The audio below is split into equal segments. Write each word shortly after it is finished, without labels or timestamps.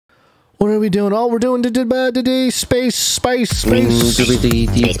What are we doing? Oh, we're doing today space. Space. Wanna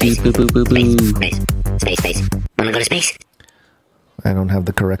go to space? I don't have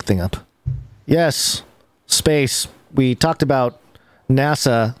the correct thing up. Yes, space. We talked about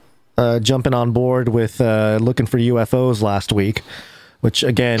NASA jumping on board with looking for UFOs last week, which,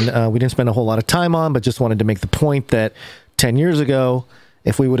 again, we didn't spend a whole lot of time on, but just wanted to make the point that 10 years ago,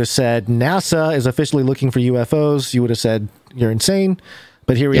 if we would have said NASA is officially looking for UFOs, you would have said you're insane.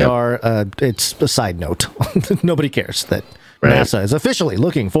 But here we are. It's a side note. Nobody cares that NASA is officially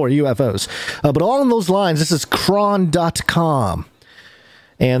looking for UFOs. But along those lines, this is cron.com.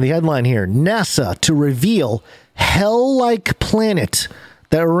 And the headline here, NASA to reveal hell-like planet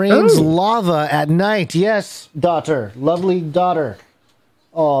that rains lava at night. Yes, daughter. Lovely daughter.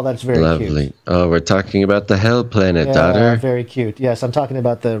 Oh, that's very cute. Oh, we're talking about the hell planet, daughter. Very cute. Yes, I'm talking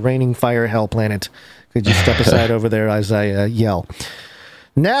about the raining fire hell planet. Could you step aside over there as I yell?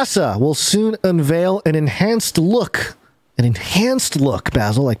 NASA will soon unveil an enhanced look,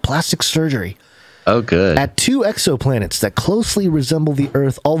 Basil, like plastic surgery. Oh, good. At 2 exoplanets that closely resemble the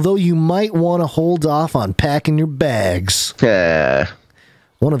Earth, although you might want to hold off on packing your bags. Yeah.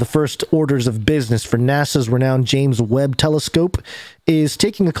 One of the first orders of business for NASA's renowned James Webb Telescope is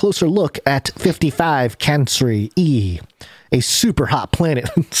taking a closer look at 55 Canary E, a super hot planet.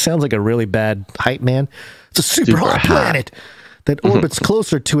 Sounds like a really bad hype man. It's a super hot planet that orbits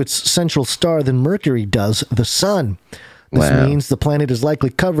closer to its central star than Mercury does the Sun. This means the planet is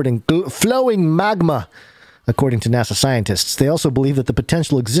likely covered in flowing magma, according to NASA scientists. They also believe that the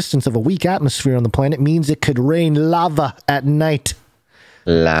potential existence of a weak atmosphere on the planet means it could rain lava at night.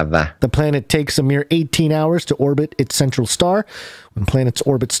 Lava. The planet takes a mere 18 hours to orbit its central star. When planets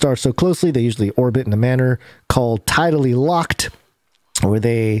orbit stars so closely, they usually orbit in a manner called tidally locked, where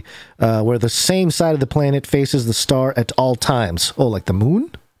the same side of the planet faces the star at all times. Oh, like the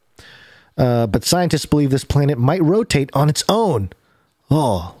moon? But scientists believe this planet might rotate on its own.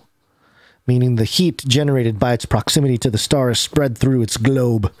 Oh, meaning the heat generated by its proximity to the star is spread through its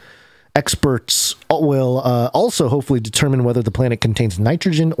globe. Experts will also hopefully determine whether the planet contains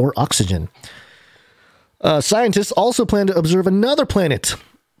nitrogen or oxygen. Scientists also plan to observe another planet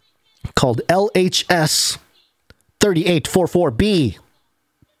called LHS 3844b.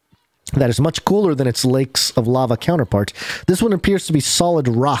 That is much cooler than its lakes of lava counterpart. This one appears to be solid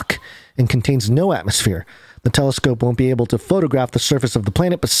rock and contains no atmosphere. The telescope won't be able to photograph the surface of the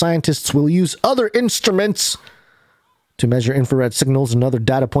planet, but scientists will use other instruments to measure infrared signals and other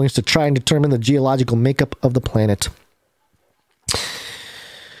data points to try and determine the geological makeup of the planet.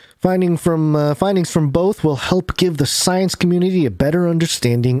 Findings from both will help give the science community a better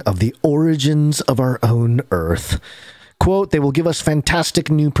understanding of the origins of our own Earth. Quote, they will give us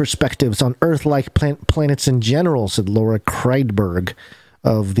fantastic new perspectives on Earth-like planets in general, said Laura Kreidberg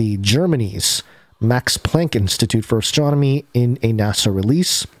of the Germany's Max Planck Institute for Astronomy in a NASA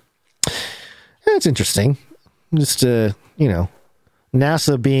release. That's interesting. Just,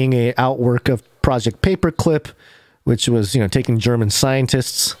 NASA being a outwork of Project Paperclip, which was, taking German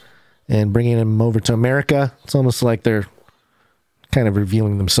scientists and bringing them over to America. It's almost like they're kind of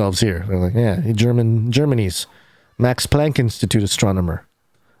revealing themselves here. They're like, Germany's Max Planck Institute astronomer.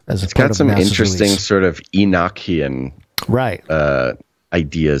 It's got some interesting sort of Enochian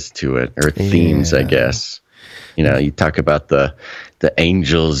ideas to it, or themes, I guess. You talk about the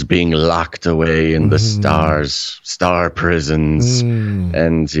angels being locked away in the star prisons,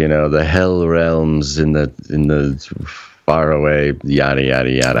 and the hell realms in the far away, yada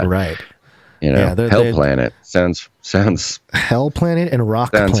yada yada. Right. Hell planet sounds hell planet and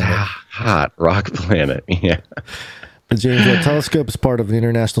rock sounds planet. Hot rock planet. Yeah. The James Webb Telescope is part of the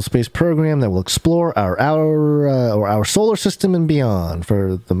International Space Program that will explore our solar system and beyond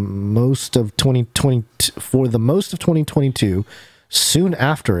for the most of 2022. Soon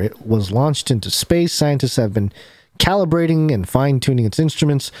after it was launched into space, scientists have been calibrating and fine-tuning its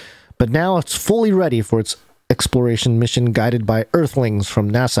instruments, but now it's fully ready for its exploration mission guided by Earthlings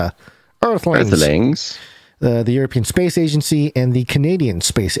from NASA. Earthlings. The European Space Agency and the Canadian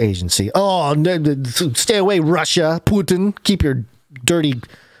Space Agency. Oh, stay away, Russia, Putin. Keep your dirty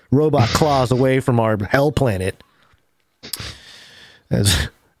robot claws away from our hell planet. As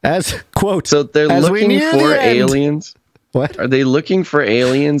quote. So they're looking for aliens? What? Are they looking for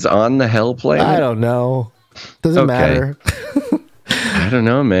aliens on the hell planet? I don't know. Doesn't matter. I don't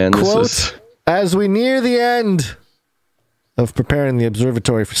know, man. Quote, as we near the end of preparing the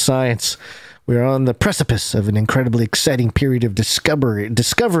observatory for science, we are on the precipice of an incredibly exciting period of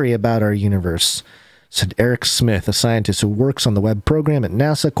discovery about our universe, said Eric Smith, a scientist who works on the Webb program at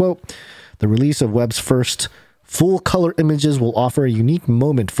NASA. Quote, the release of Webb's first Full color images will offer a unique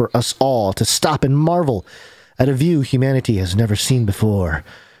moment for us all to stop and marvel at a view humanity has never seen before.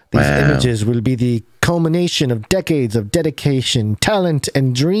 These images will be the culmination of decades of dedication, talent,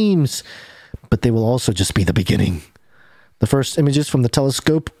 and dreams, but they will also just be the beginning. The first images from the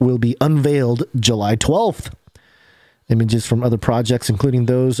telescope will be unveiled July 12th. Images from other projects, including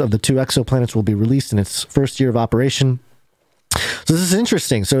those of the 2 exoplanets, will be released in its first year of operation. So this is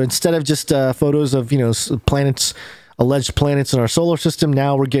interesting. So instead of just photos of, planets, alleged planets in our solar system,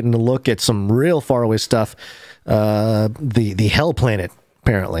 now we're getting to look at some real faraway stuff. The Hell planet,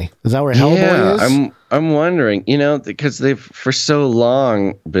 apparently. Is that where Hellboy is? I'm wondering, because they've for so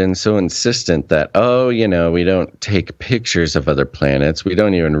long been so insistent that, we don't take pictures of other planets. We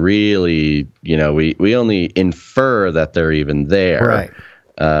don't even really, we only infer that they're even there,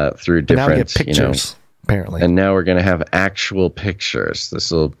 right? Through different, now we get pictures, apparently. And now we're going to have actual pictures.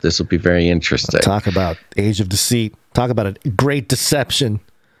 This will be very interesting. Talk about age of deceit. Talk about a great deception.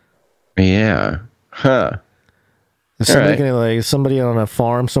 Yeah. Huh. Is somebody gonna somebody on a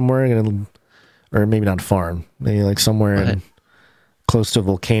farm somewhere or maybe not a farm, maybe somewhere close to a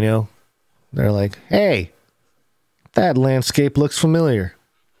volcano. They're like, hey, that landscape looks familiar.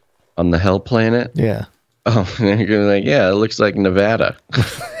 On the Hell planet? Yeah. Oh, and you're gonna be like, yeah, it looks like Nevada.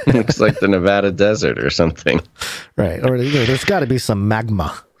 It looks like the Nevada desert or something. Right. Or there's got to be some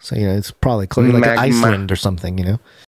magma. So it's probably close, like Iceland or something.